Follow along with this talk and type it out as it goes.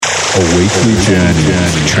A weekly journey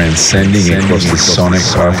transcending across the sonic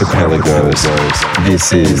archipelagos.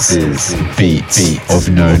 This is Beats of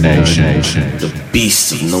No Nation. The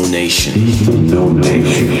Beast of No Nation.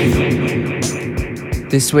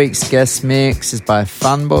 This week's guest mix is by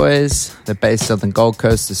Fun Boys. They're based on the Gold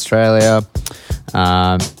Coast, Australia.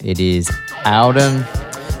 It is Auden,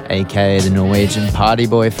 aka the Norwegian party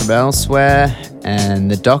boy from elsewhere, and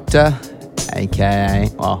the Doctor, aka,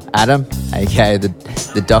 well, Adam, aka the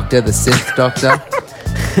Doctor, the Synth Doctor.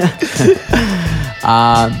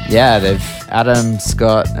 Adam's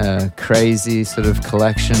got a crazy sort of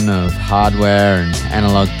collection of hardware and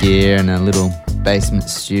analog gear in a little basement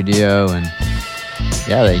studio, and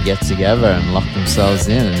they get together and lock themselves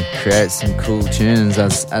in and create some cool tunes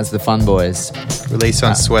as the Fun Boys. Release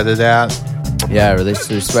on Sweated Out. Yeah, released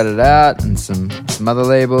through Sweated Out and some other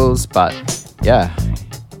labels, but yeah,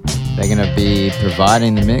 they're going to be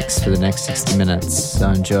providing the mix for the next 60 minutes, so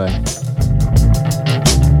enjoy.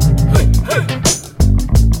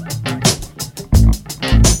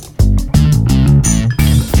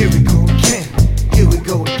 Here we go again, here we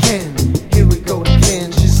go again, here we go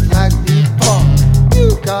again, just like before.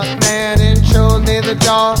 You got mad and showed me the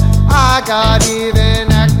door, I got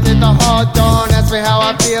even acted the hard. Don't ask me how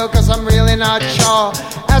I feel, cause I'm really not sure.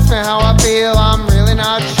 Ask me how I feel, I'm really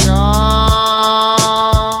not sure.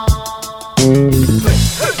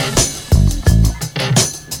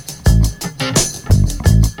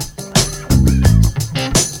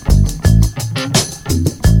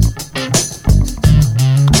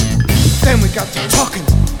 Then we got to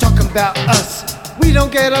talking about us. We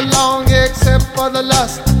don't get along except for the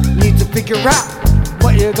lust. Need to figure out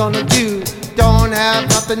what you're gonna do. Don't have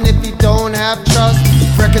nothing if you don't have trust.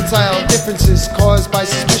 Reconcile differences caused by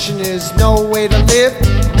suspicion is no way to live.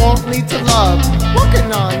 Won't lead to love.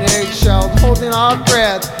 Walking on eggshells, holding our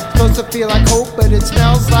breath. Supposed to feel like hope, but it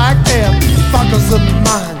smells like death. Boggles the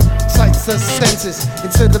mind, excites the senses.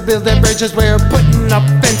 Instead of building bridges, we're putting up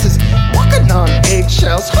fences. Walking on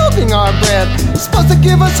eggshells, holding our breath. It's supposed to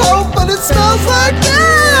give us hope, but it smells like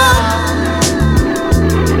death.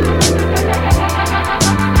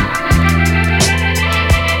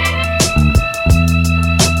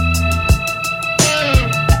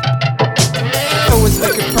 Always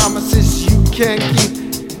making promises you can't keep.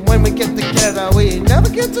 When we get together, we never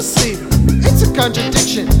get to sleep. It's a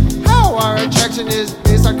contradiction. How our attraction is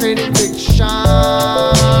based on creating fiction.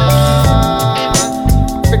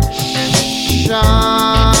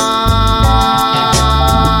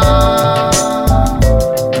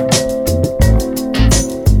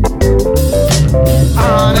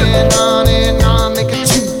 On and on and on, make it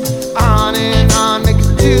two. On and on, make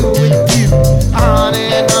it do with you. On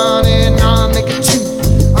and on and on, make it two.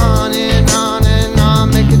 On and on and on,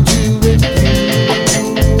 make it do with you.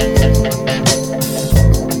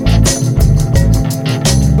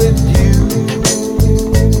 With you.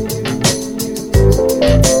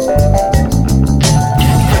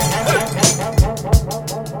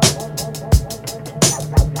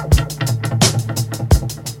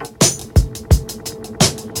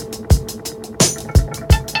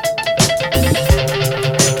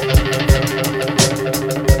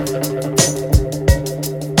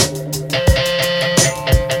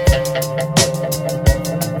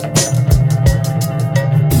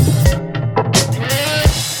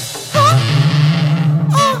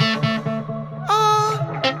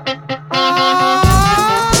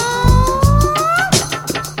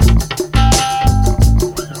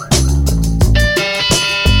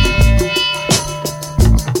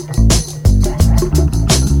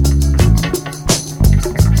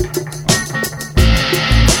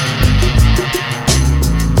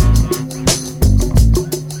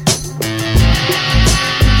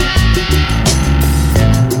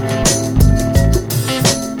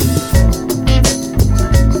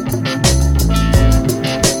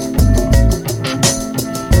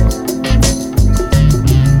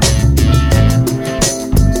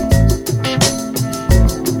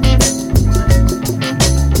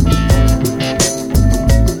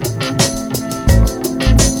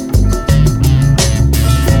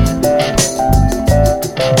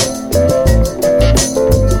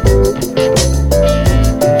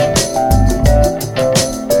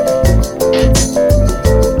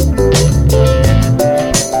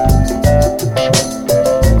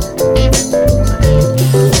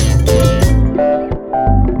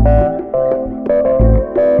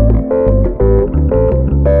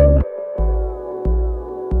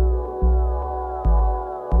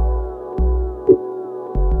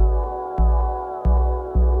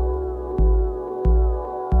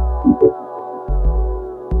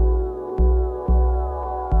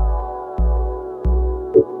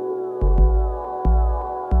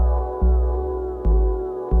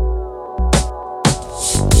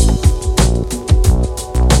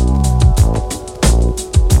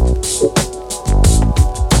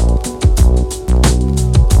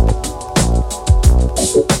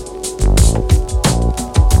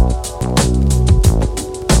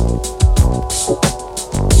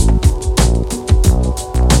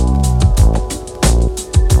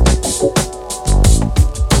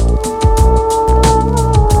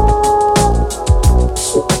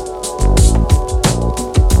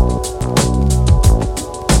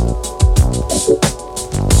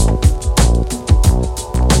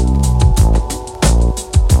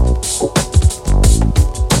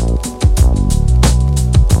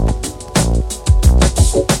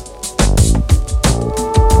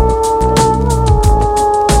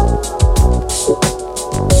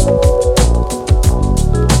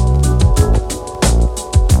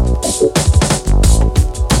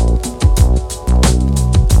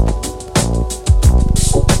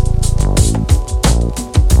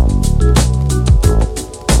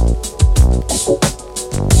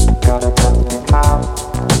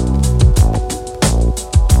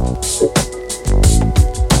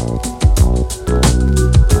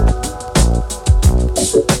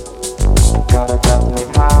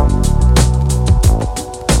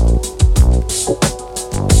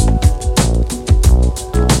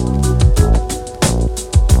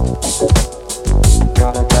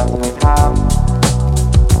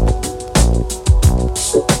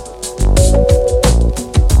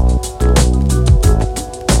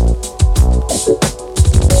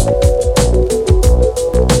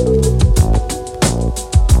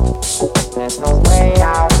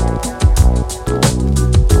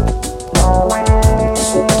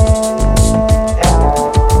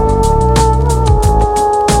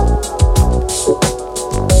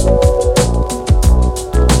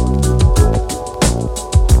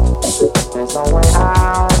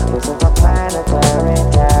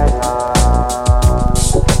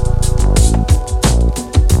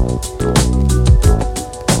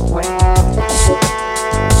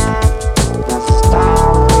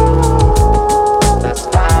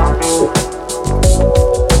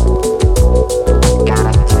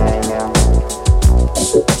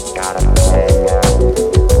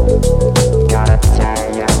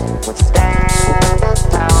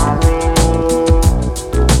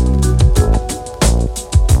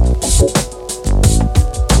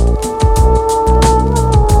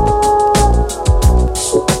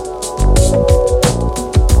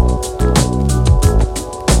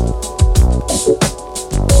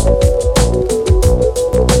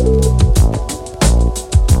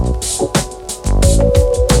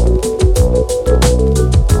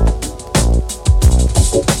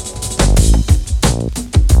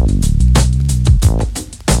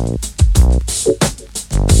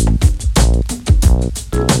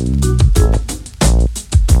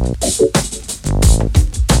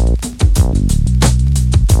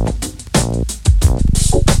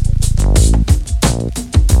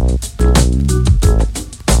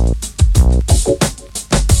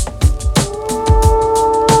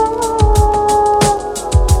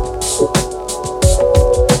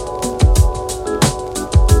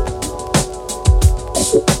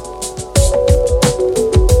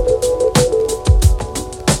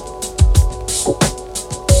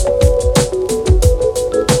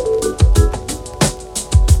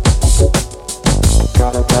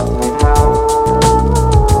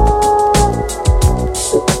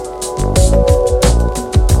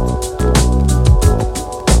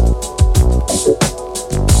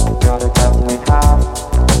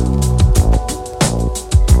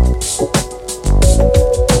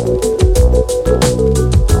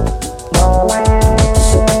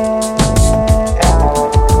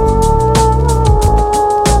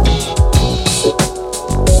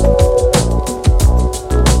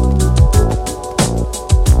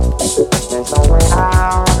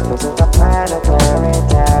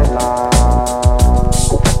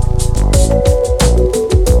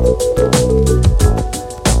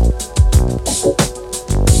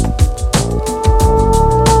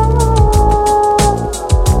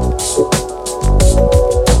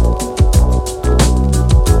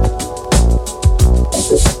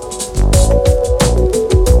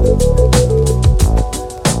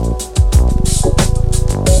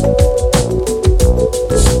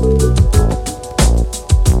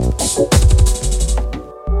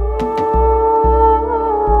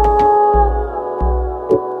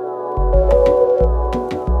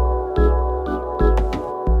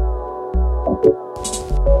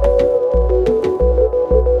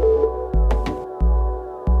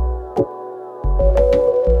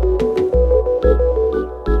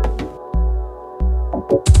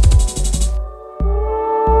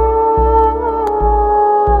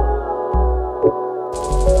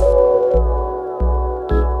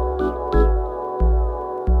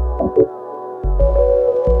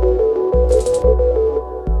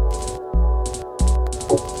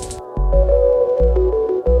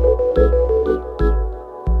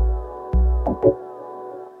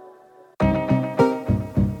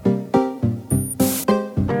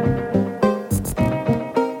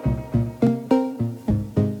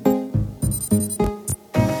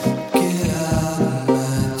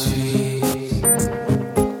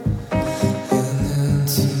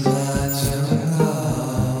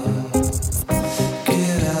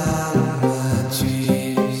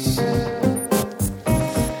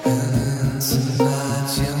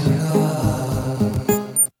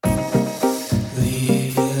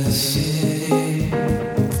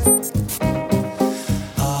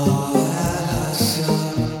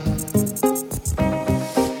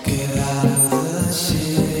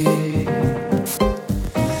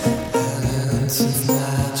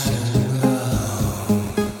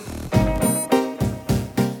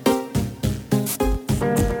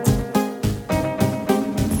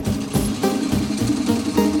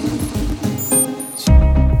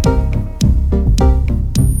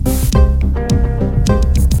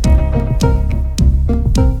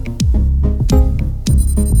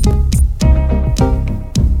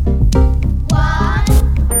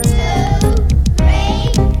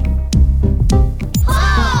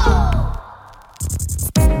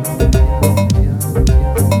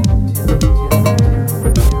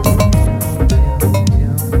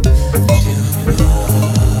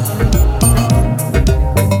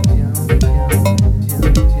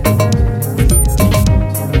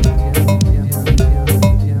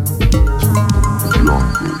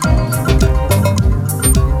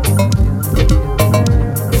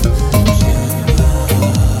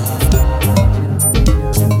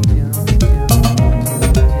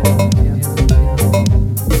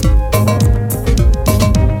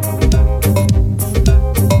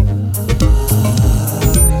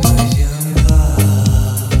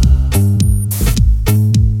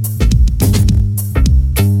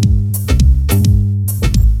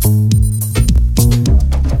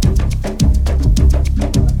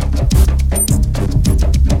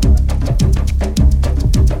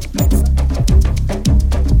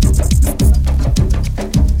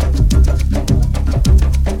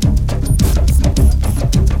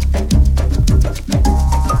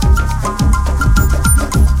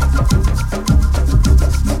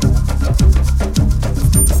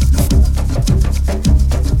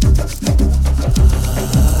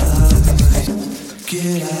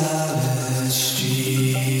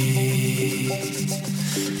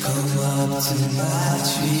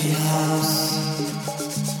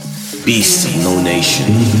 Beast of no nation.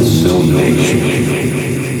 No nation.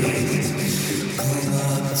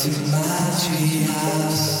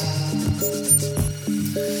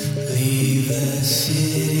 Leave the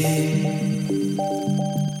city.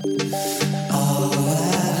 All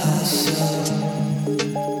that hustle.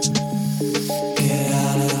 Get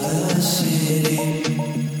out of the city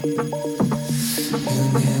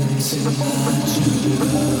and into my true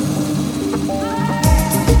love.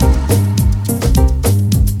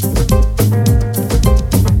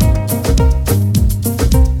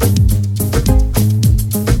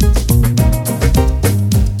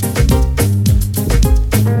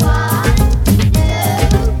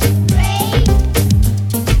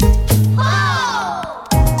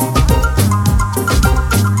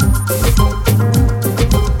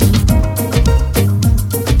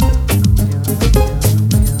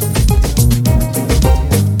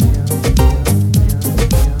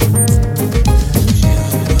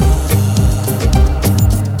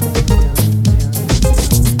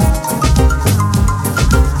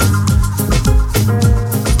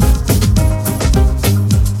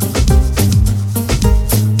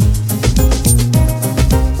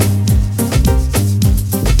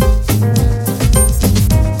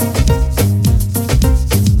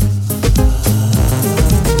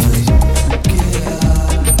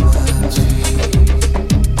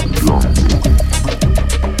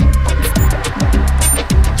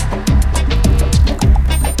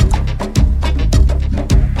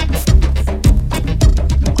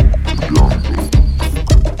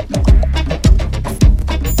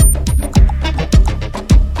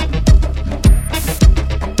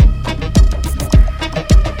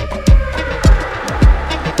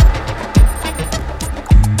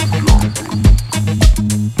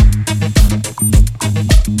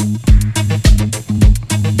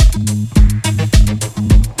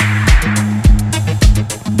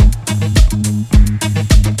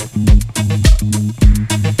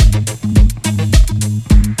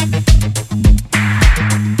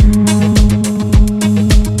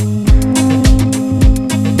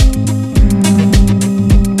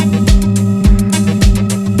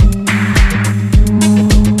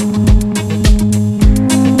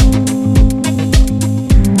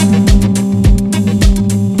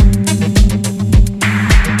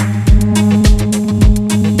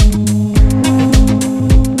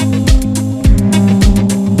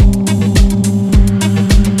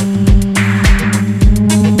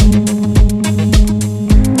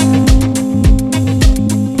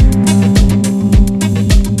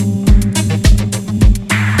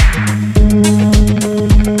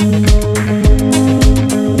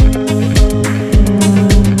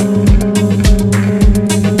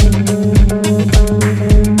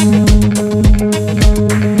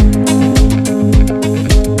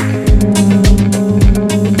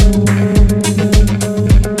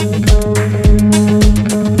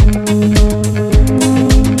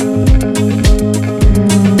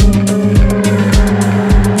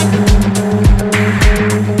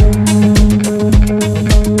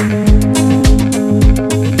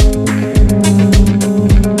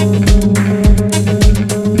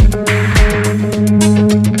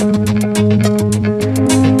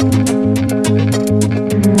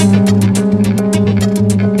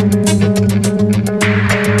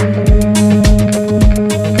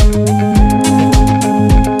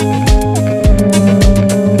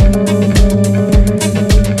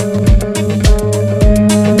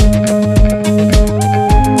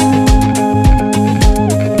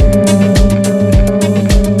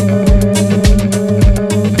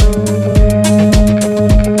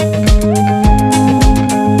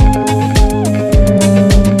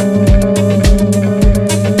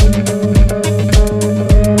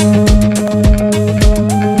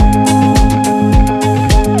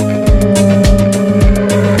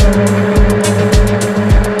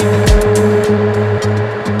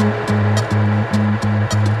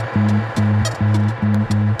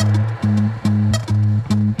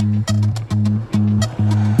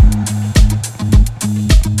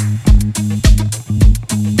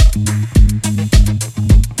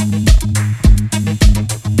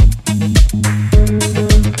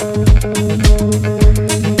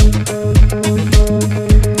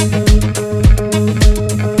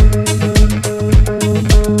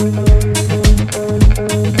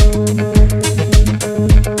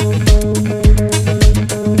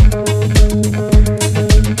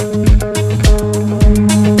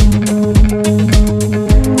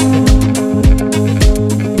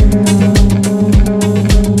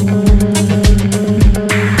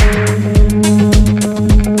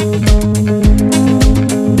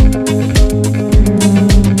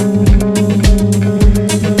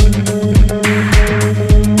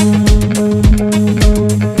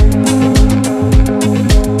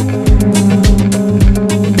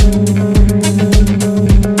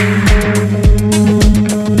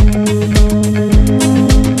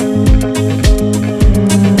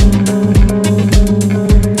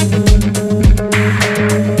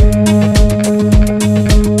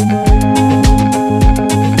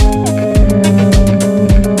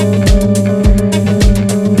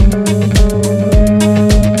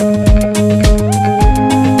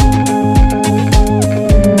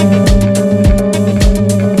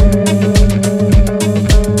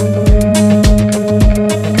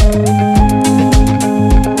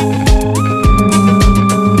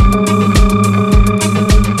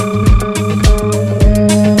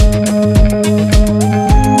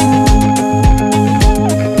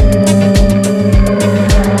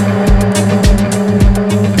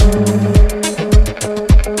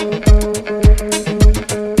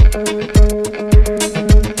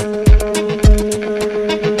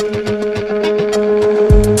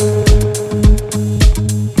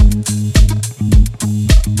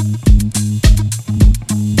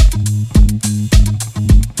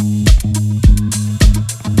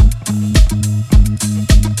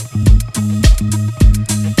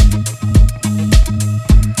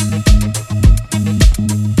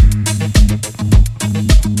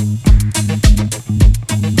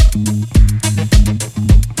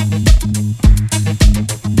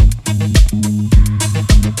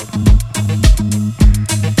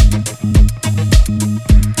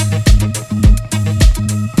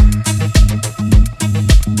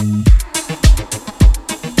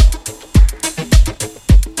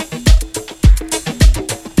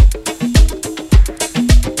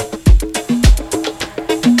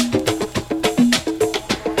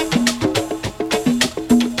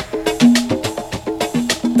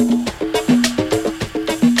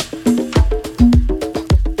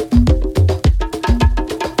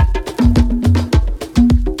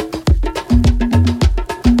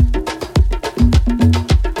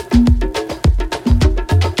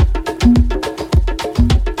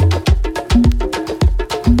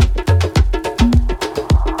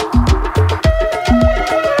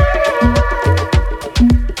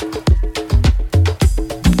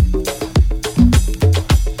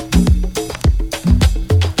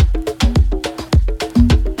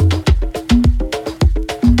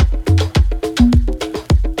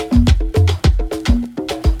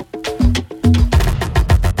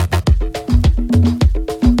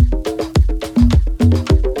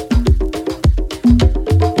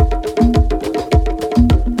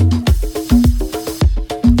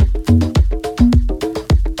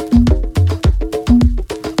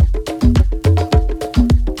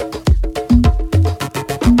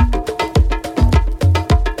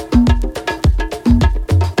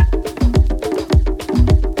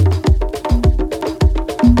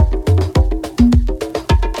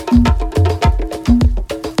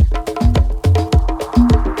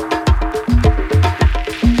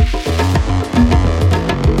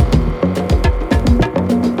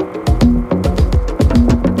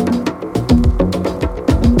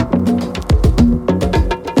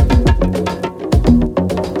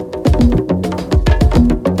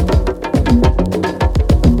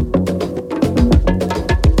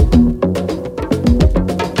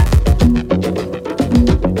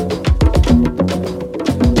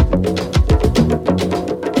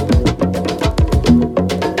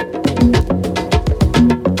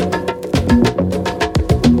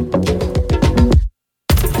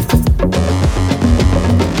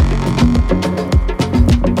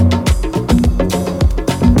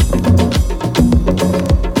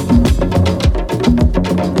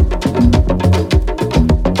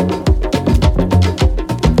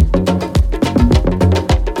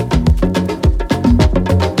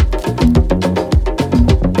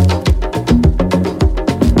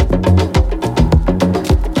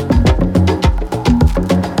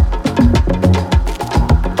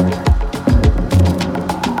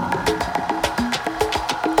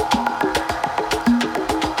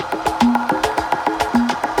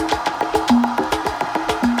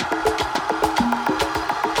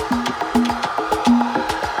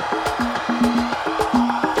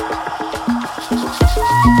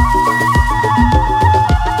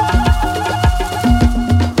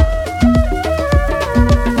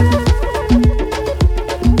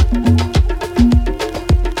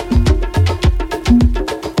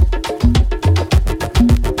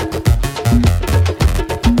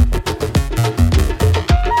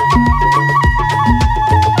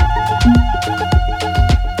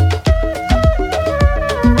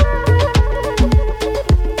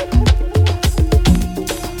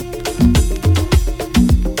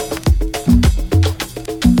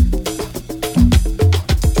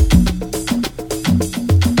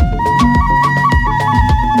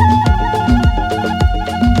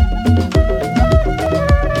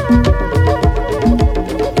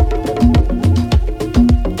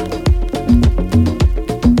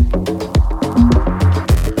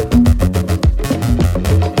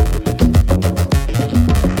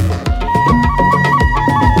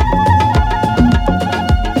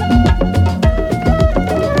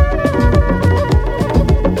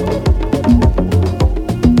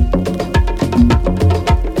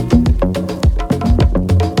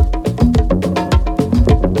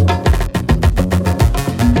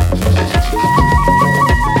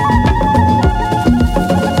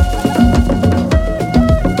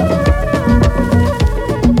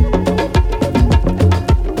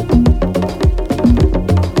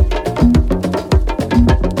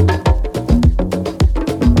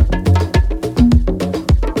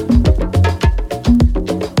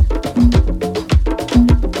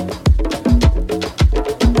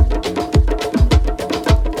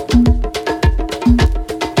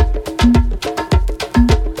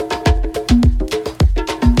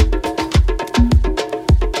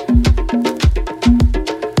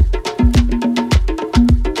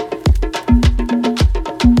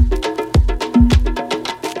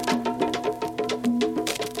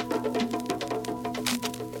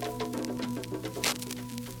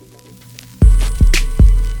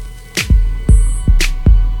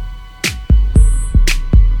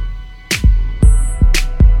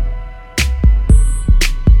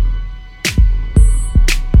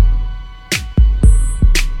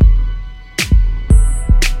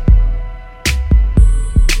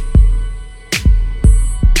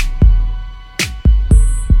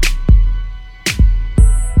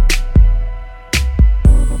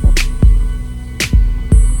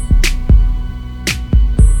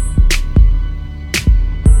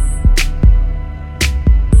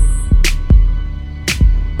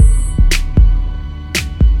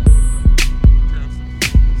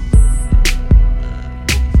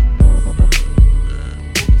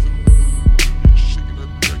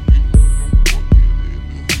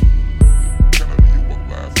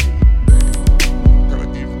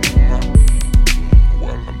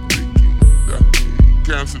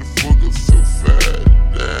 Cancel the fucker so fast.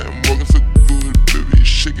 Damn, walking so good, baby.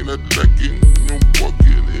 Shaking that like it, you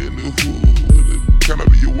walking in the hood. Can I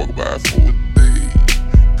be your walk by for a day?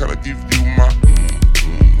 Can I give you my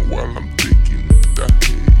while I'm taking that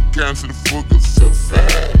head? Cancel the fucker so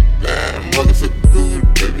fast. Damn, walking so good,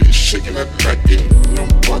 baby. Shaking that like it, you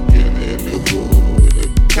walking in the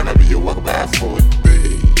hood. Can I be your walk by for a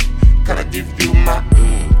day? Can I give you my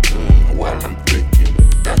while I'm taking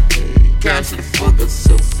that head? Cancel the fucker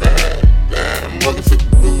so fast. Damn, walking so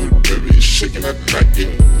good, baby. Shaking that like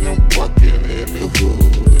it, you walking in the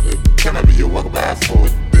hood. Can I be your walk by for a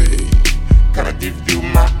day? Can I give you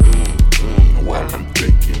my while I'm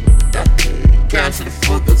taking that head? Cancel the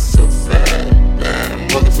fucker so fast. Damn,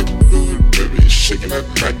 walking so good, baby. Shaking that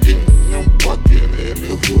like it, you walking in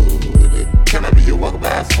the hood. Can I be your walk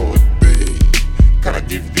by for a day? Can I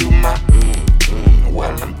give you my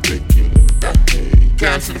while I'm taking that head?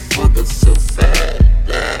 Cancel the fucker so fast.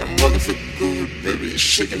 Damn, walking so good, baby.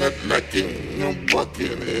 Shaking that like it, you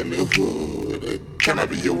walking in the hood. Can I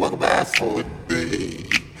be your walk by for a day?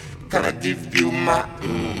 Can I give you my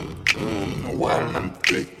while I'm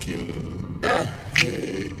taking that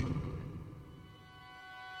head?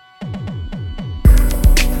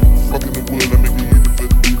 Fucking the world, let me be in the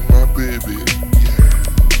bed, be my baby.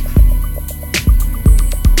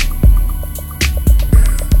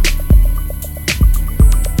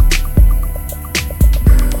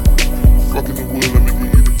 Fucking the world, let me be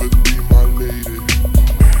in the bed, be my lady.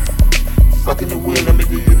 Fucking the world, let me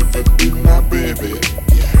be in the bed, be my baby.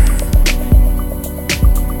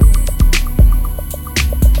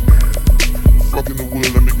 Fucking the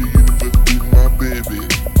world, let me be in the bed, be my baby.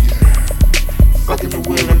 Fucking the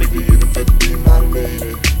world, let me be in the bed, be my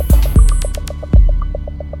lady.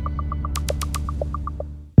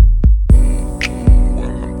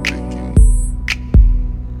 While I'm thinking.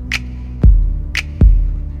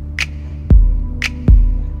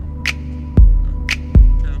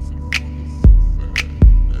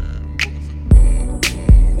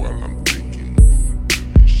 While I'm thinking,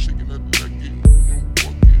 shaking that like it,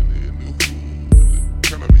 walking in the hood.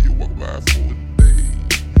 Can I be your walk by for a day?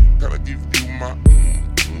 Can I give you my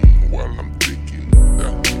while I'm thinking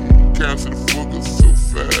that cancel the fucker so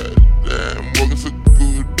fast. Damn, walking so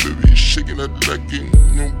good, baby. Shaking that like it,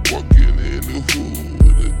 walking in the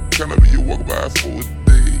hood. Can I be your walk by for a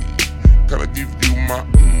day? Can I give you my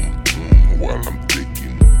while I'm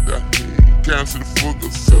thinking that cancel the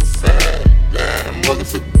fucker so fast. Damn, walking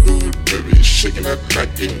so good, baby. Shaking that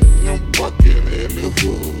like it, walking in the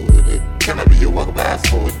hood. Can I be your walk by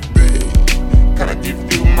for a day? Can I give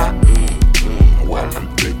you my while I'm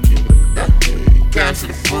taking that head? Cancel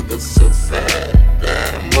the fucker so fast.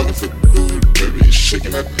 Damn, walking so good, baby.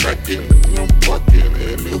 Shaking that like it, walking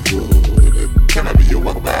in the hood. Can I be your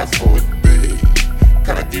walk by for a day?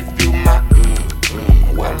 Can I give you my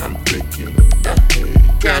while I'm taking that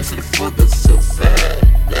head? Cancel the fucker so fast.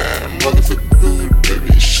 Damn, walking so good,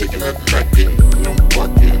 baby. Shaking that like it,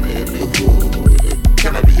 walking in the hood.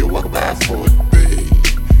 Can I be your walk by for a day?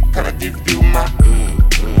 Can I give you my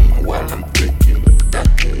while I'm taking that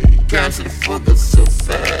head? Cancel the fucker so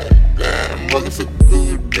fast. Damn, walking so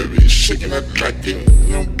good, baby. Shaking that like it,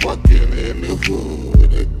 walking in the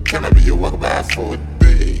hood. Can I be your walk by for a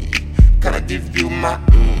day? Can I give you my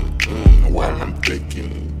while I'm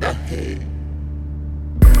taking that head?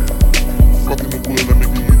 Fucking the world, let me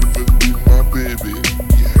be in the bed, be my baby.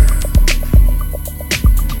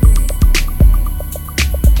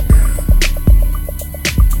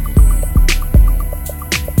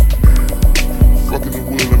 Fucking the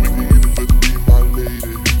world, let me be in the bed, be my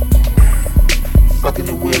lady. Fucking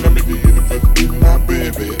the world, let me be in the bed, be my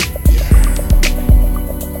baby.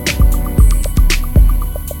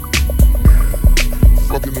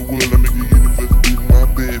 Fucking the world, let me be in the bed, be my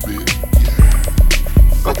baby.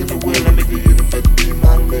 Fucking the world, let me be in the bed, be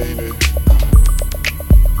my lady.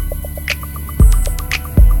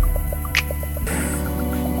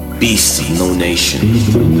 BC, no nation.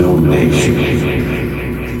 No nation.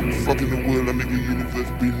 Fucking the world, let me be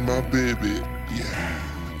universe, be my baby. Yeah.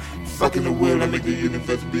 Fucking the world, let me be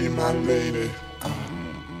universe, be my lady.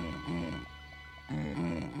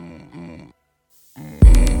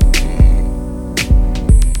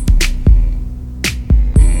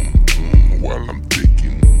 While I'm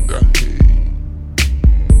taking that head.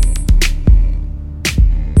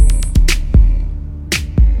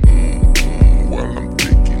 While I'm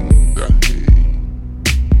taking that head.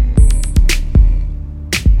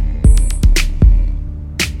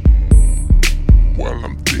 While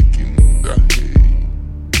I'm taking that head.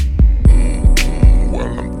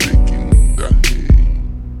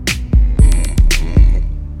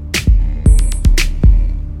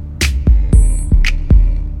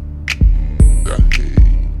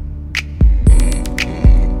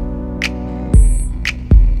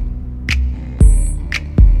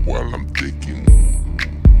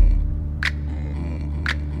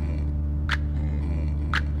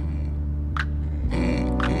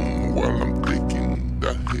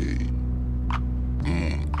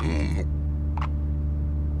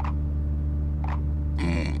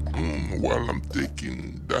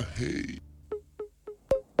 shaking the hay.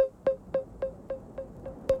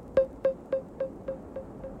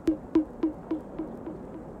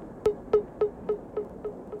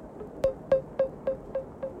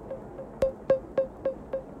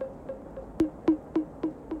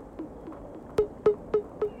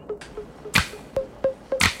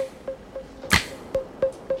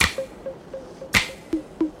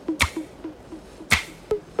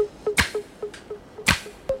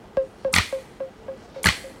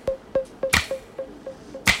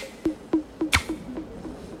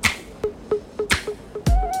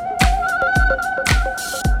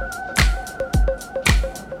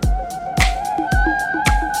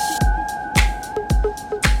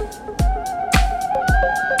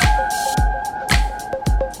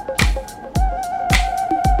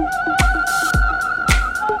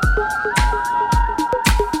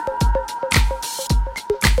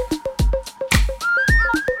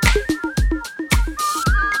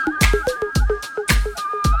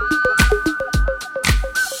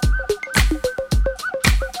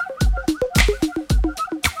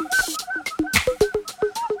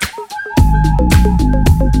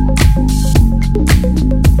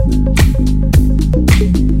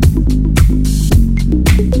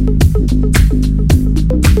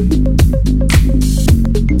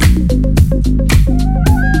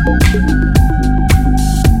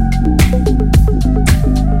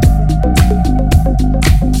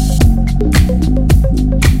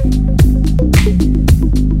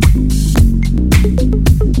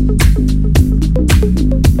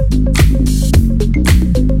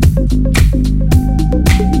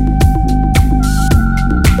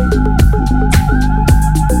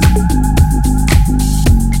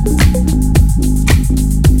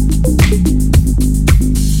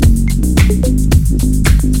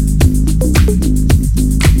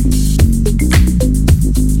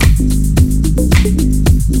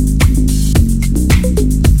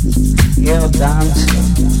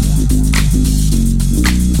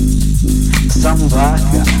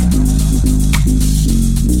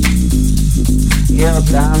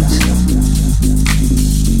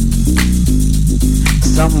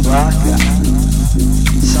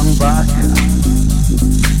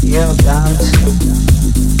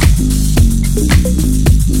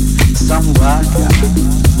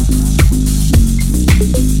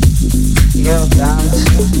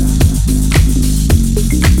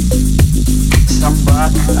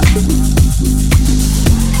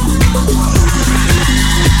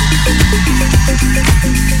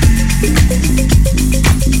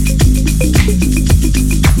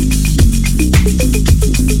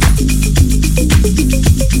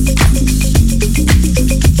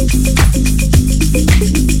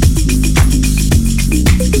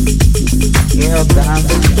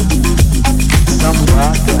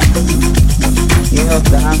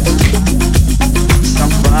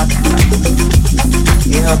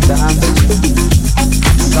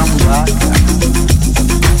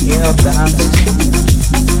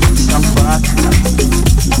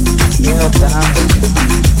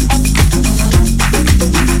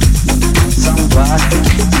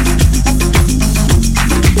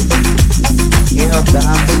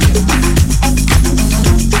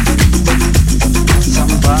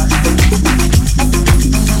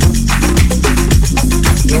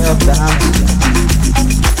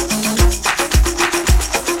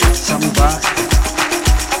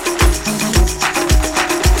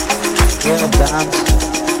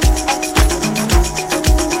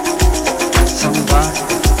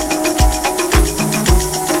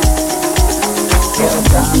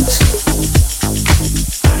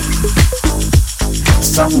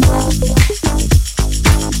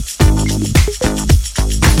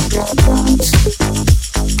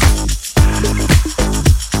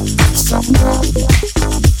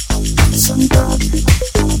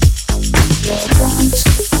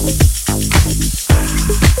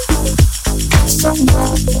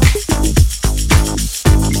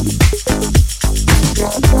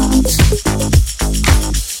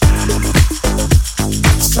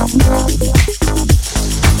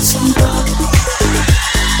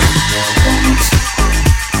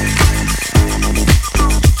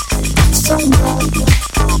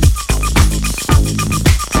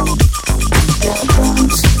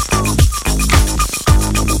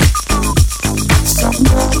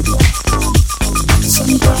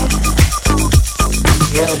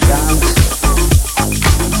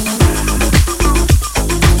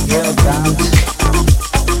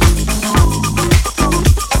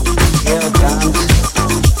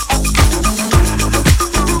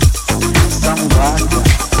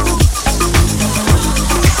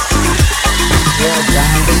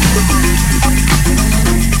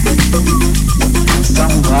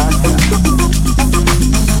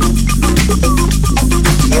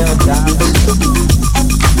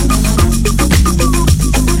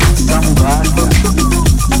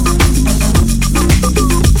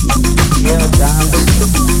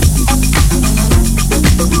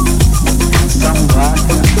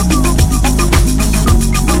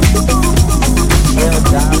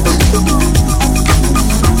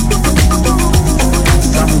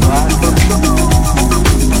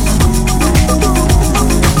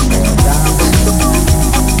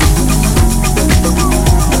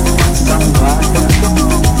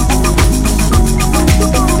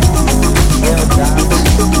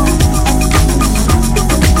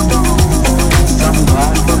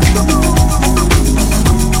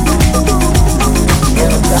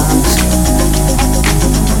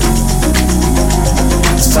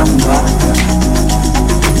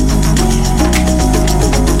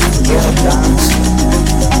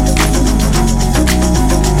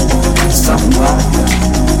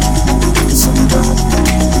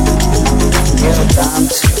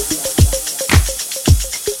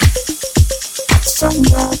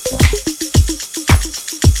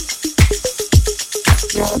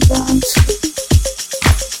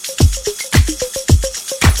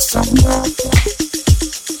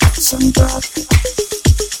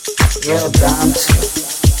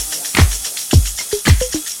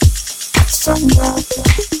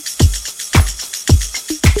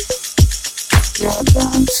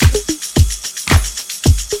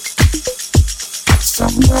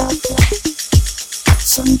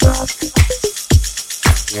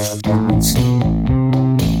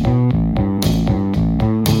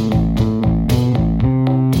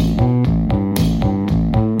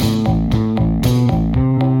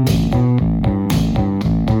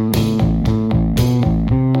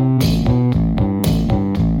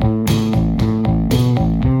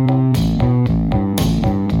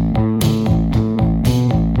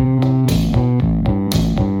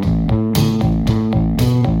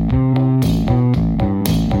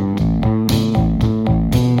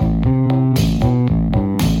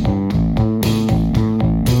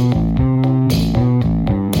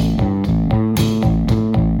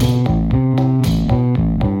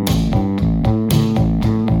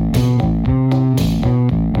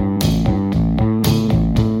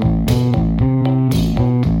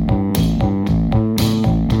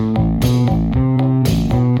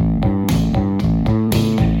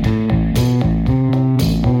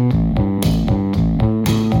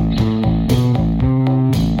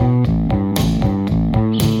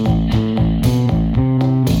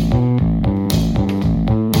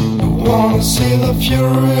 See the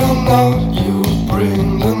fury and now you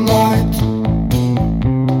bring the night.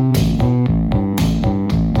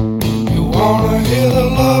 You wanna hear the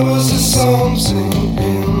lovers' song sing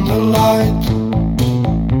in the light.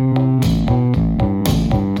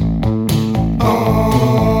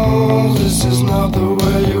 Oh, this is not the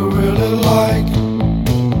way you really like.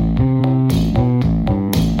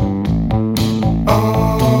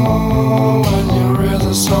 Oh, when you hear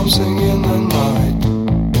the song sing in the night.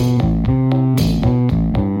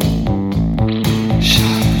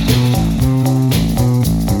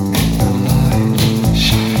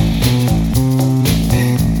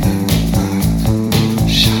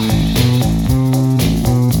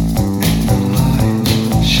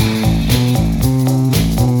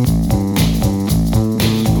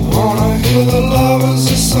 The lovers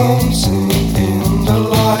are something in the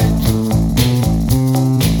light.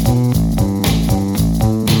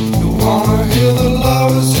 You wanna hear the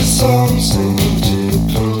lovers are something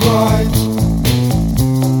deep and bright.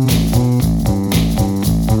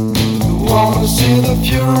 You wanna see the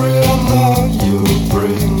fury and now you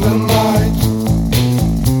bring the night.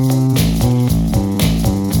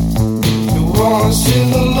 You wanna see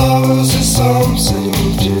the lovers are something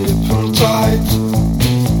deep and tight.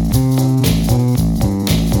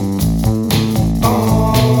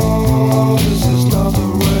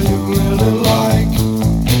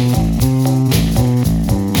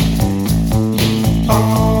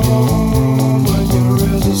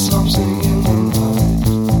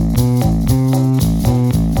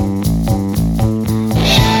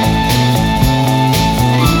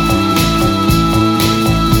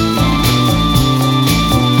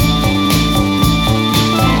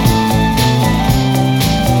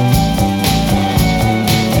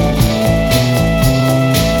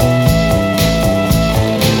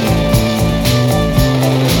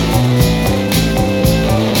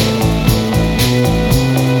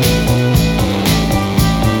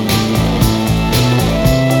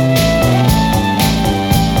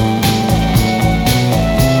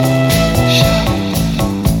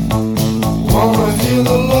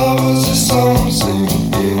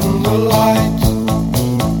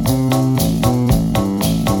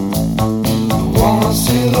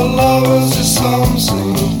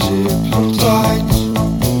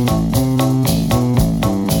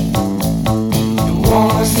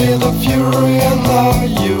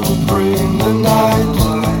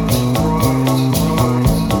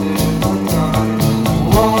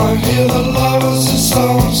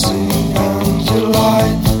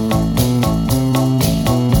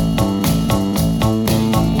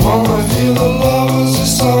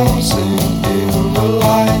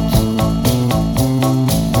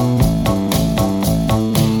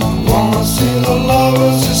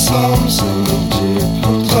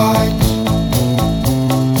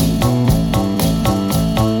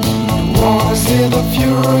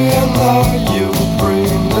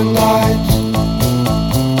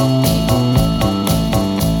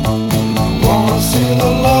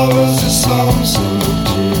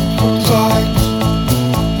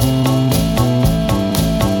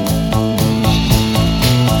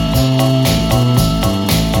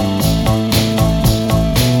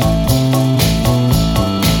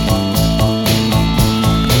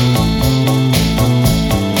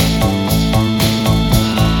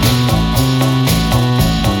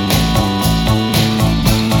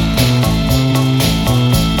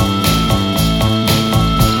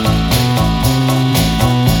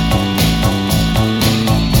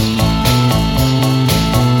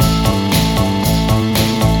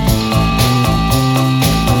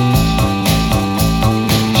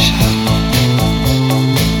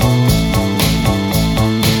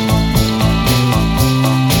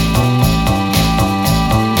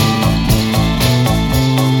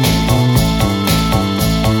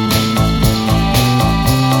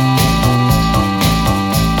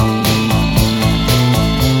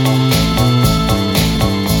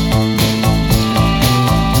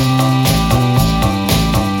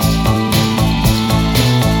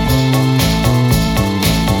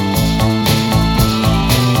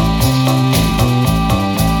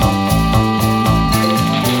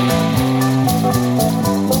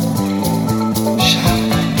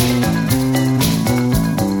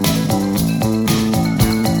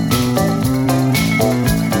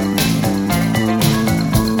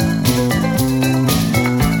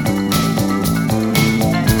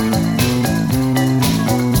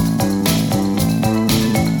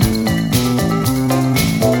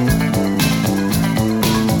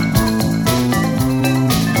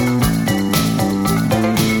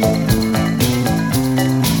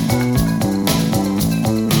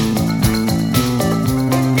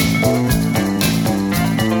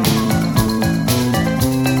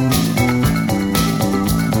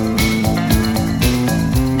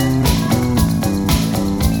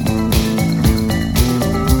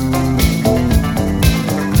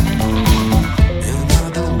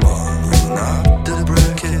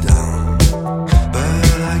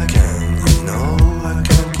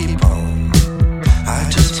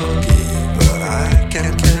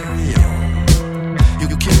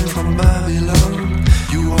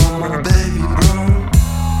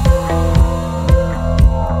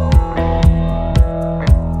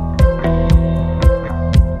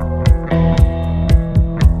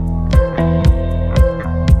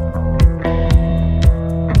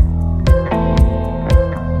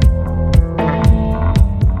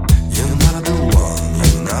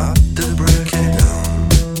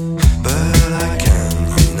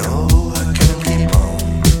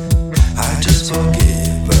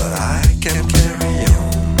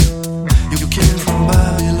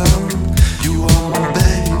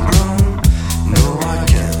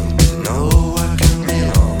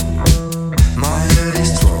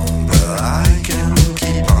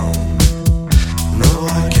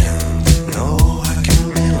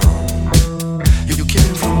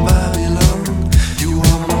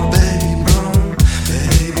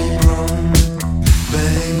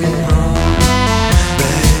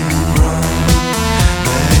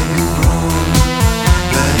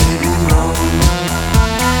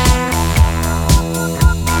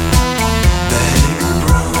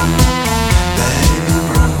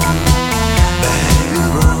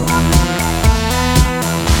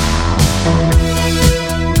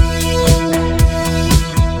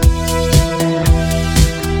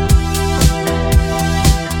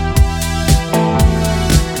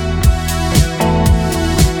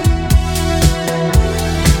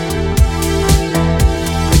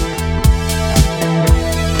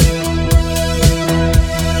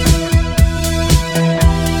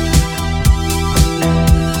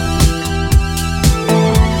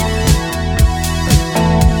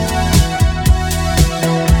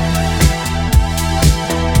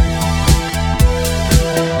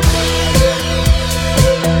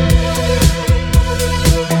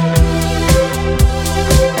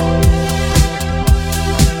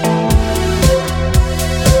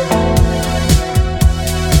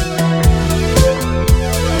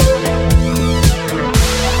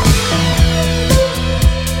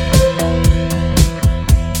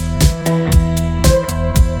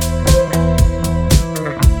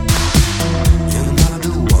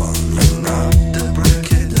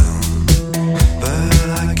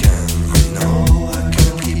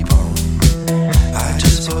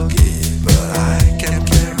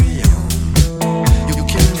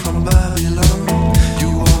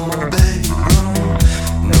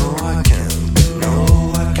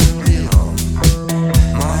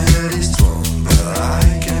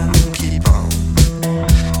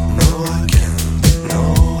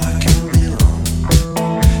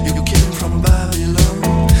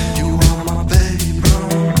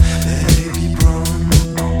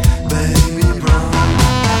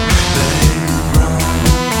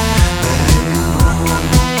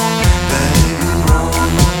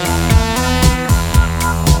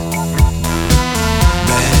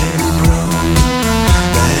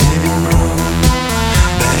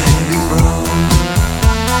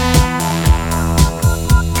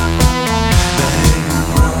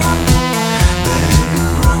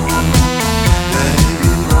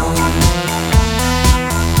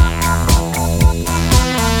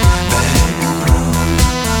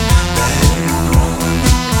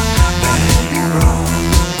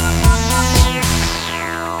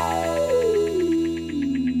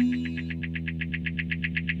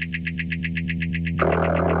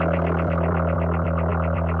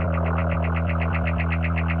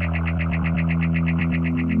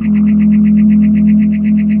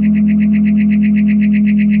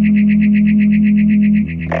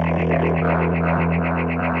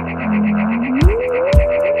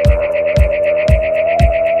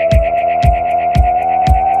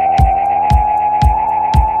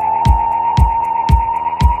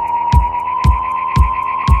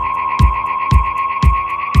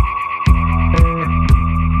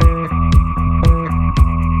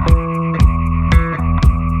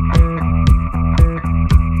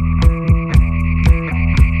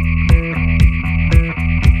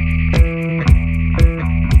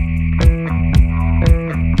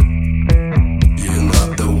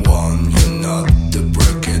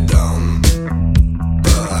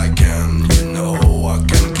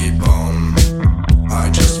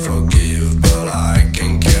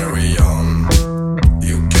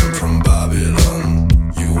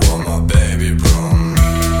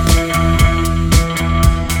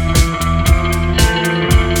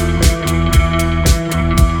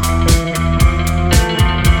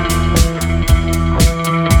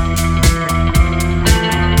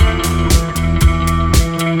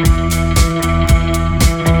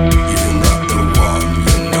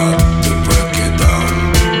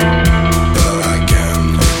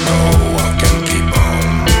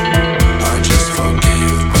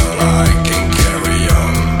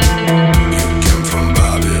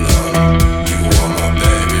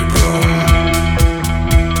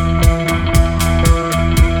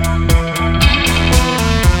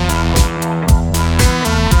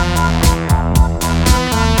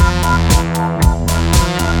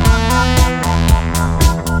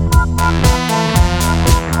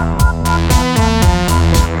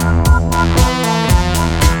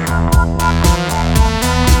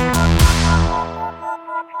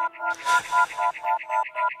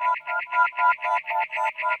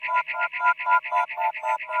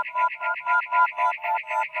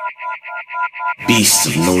 Beast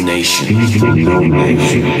of no nation. Beast of no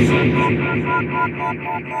nation.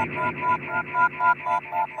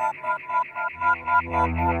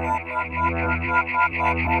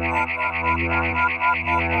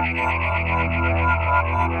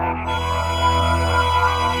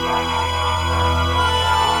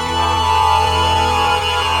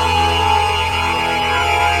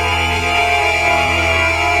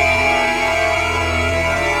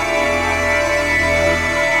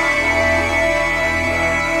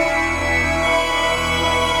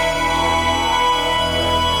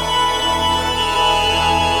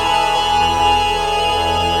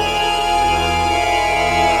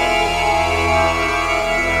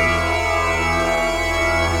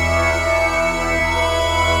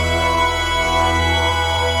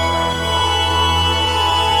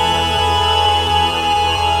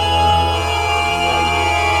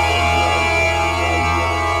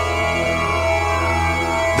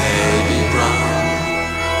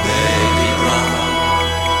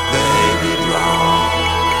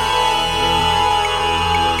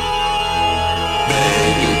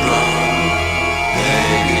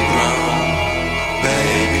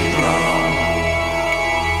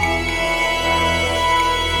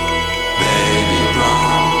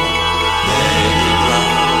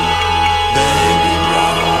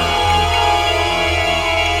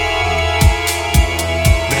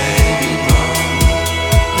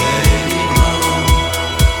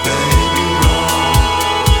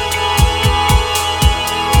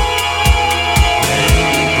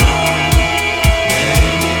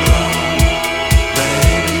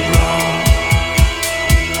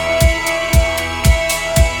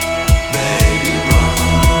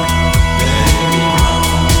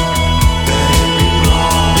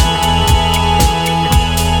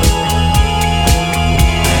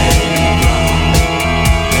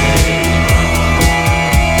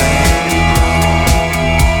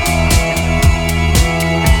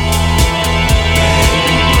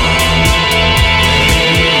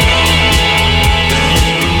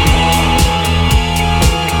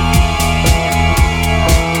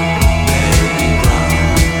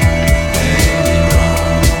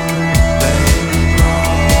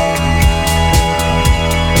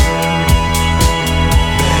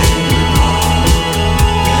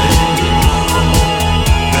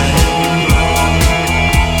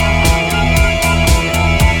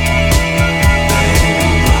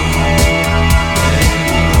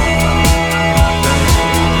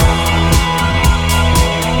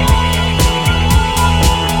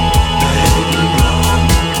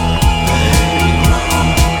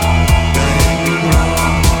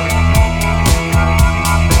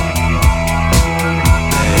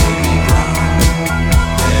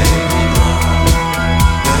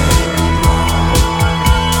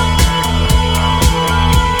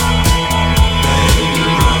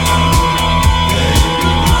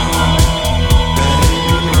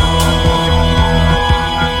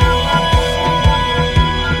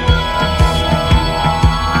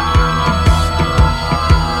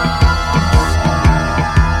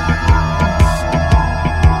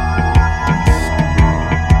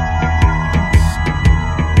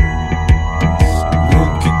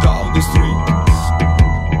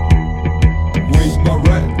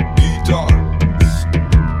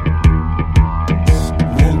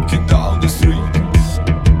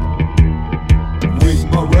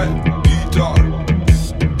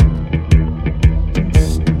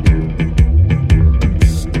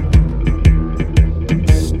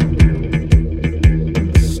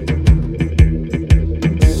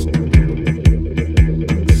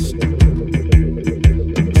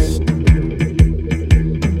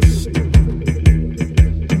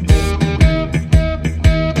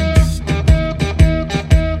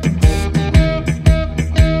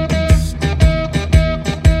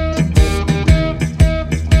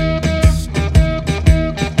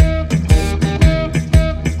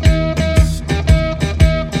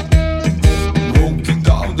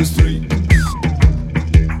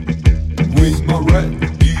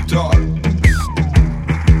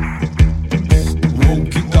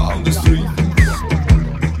 Walking down the street